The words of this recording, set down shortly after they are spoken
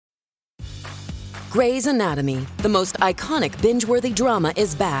Grey's Anatomy, the most iconic binge-worthy drama,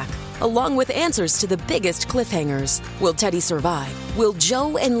 is back, along with answers to the biggest cliffhangers. Will Teddy survive? Will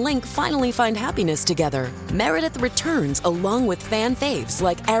Joe and Link finally find happiness together? Meredith returns along with fan faves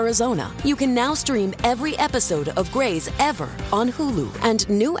like Arizona. You can now stream every episode of Grey's ever on Hulu, and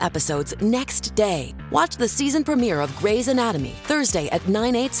new episodes next day. Watch the season premiere of Grey's Anatomy Thursday at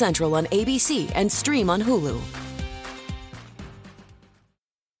 9/8 Central on ABC and stream on Hulu.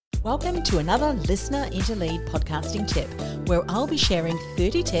 Welcome to another Listener into Lead podcasting tip, where I'll be sharing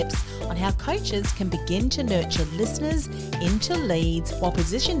 30 tips on how coaches can begin to nurture listeners into leads while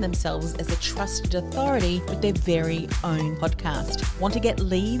positioning themselves as a trusted authority with their very own podcast. Want to get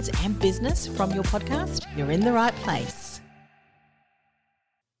leads and business from your podcast? You're in the right place.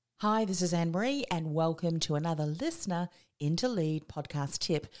 Hi, this is Anne-Marie and welcome to another Listener into Lead podcast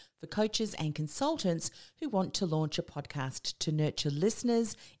tip for coaches and consultants who want to launch a podcast to nurture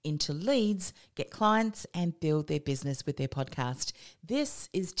listeners into leads, get clients and build their business with their podcast. This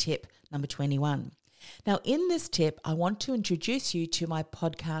is tip number 21. Now, in this tip, I want to introduce you to my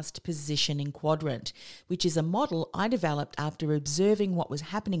podcast positioning quadrant, which is a model I developed after observing what was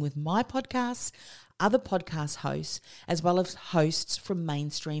happening with my podcasts, other podcast hosts, as well as hosts from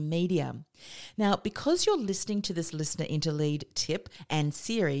mainstream media. Now, because you're listening to this Listener into Lead tip and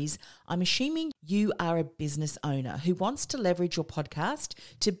series, I'm assuming you are a business owner who wants to leverage your podcast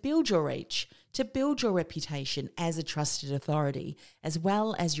to build your reach, to build your reputation as a trusted authority, as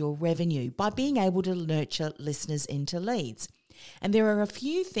well as your revenue by being able to nurture listeners into leads. And there are a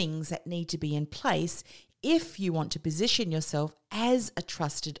few things that need to be in place if you want to position yourself as a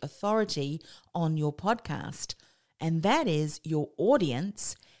trusted authority on your podcast, and that is your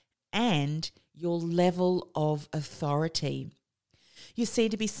audience and your level of authority. You see,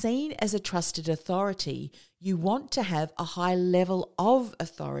 to be seen as a trusted authority, you want to have a high level of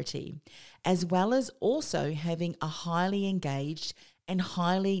authority, as well as also having a highly engaged and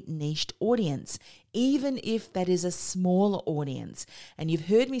highly niched audience, even if that is a smaller audience. And you've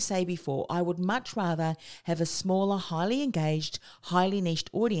heard me say before, I would much rather have a smaller, highly engaged, highly niched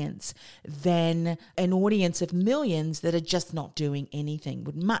audience than an audience of millions that are just not doing anything.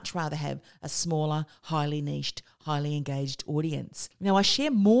 Would much rather have a smaller, highly niched, highly engaged audience. Now, I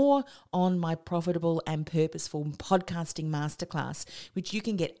share more on my Profitable and Purposeful Podcasting Masterclass, which you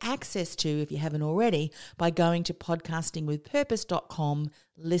can get access to if you haven't already by going to podcastingwithpurpose.com,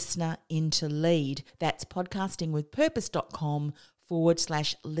 listener into lead. That's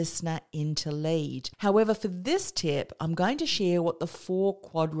podcastingwithpurpose.com/listener into lead. However, for this tip, I'm going to share what the 4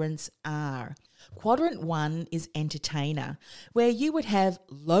 quadrants are. Quadrant 1 is entertainer, where you would have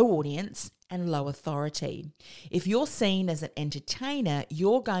low audience and low authority. If you're seen as an entertainer,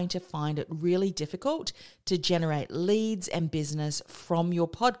 you're going to find it really difficult to generate leads and business from your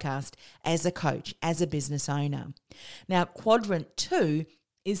podcast as a coach, as a business owner. Now, quadrant 2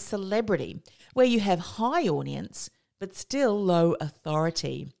 is celebrity, where you have high audience but still low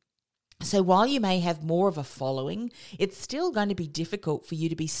authority. So while you may have more of a following, it's still going to be difficult for you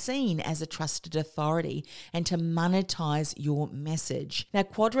to be seen as a trusted authority and to monetize your message. Now,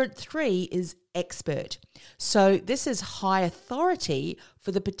 quadrant 3 is expert. So this is high authority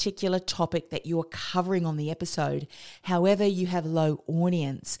for the particular topic that you're covering on the episode. However, you have low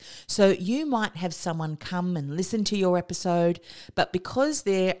audience. So you might have someone come and listen to your episode, but because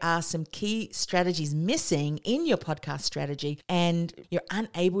there are some key strategies missing in your podcast strategy and you're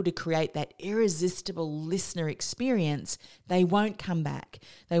unable to create that irresistible listener experience, they won't come back.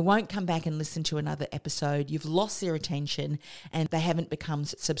 They won't come back and listen to another episode. You've lost their attention and they haven't become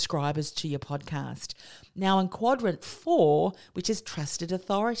subscribers to your podcast. Now, in quadrant 4, which is trusted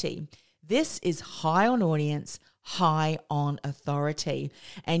authority, this is high on audience, high on authority.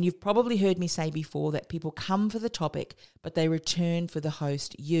 And you've probably heard me say before that people come for the topic, but they return for the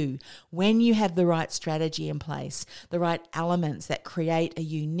host, you. When you have the right strategy in place, the right elements that create a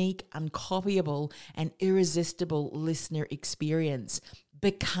unique, uncopyable, and irresistible listener experience,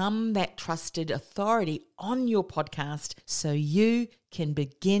 become that trusted authority on your podcast so you can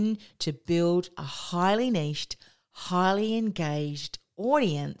begin to build a highly niched, highly engaged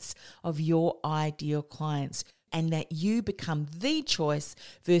audience of your ideal clients, and that you become the choice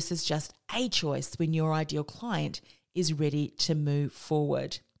versus just a choice when your ideal client is ready to move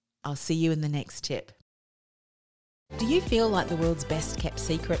forward. I'll see you in the next tip. Do you feel like the world's best kept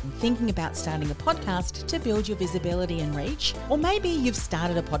secret and thinking about starting a podcast to build your visibility and reach? Or maybe you've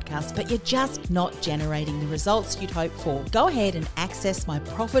started a podcast but you're just not generating the results you'd hope for. Go ahead and access my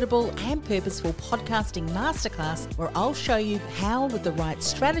profitable and purposeful podcasting masterclass, where I'll show you how, with the right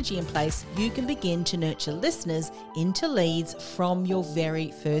strategy in place, you can begin to nurture listeners into leads from your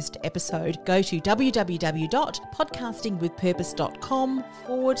very first episode. Go to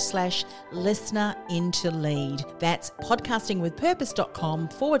www.podcastingwithpurpose.com/listener into lead. That's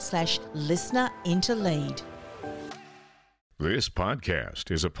podcastingwithpurpose.com/listener into lead. This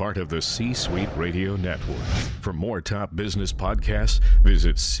podcast is a part of the C-Suite Radio Network. For more top business podcasts,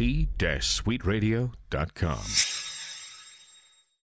 visit c-suiteradio.com.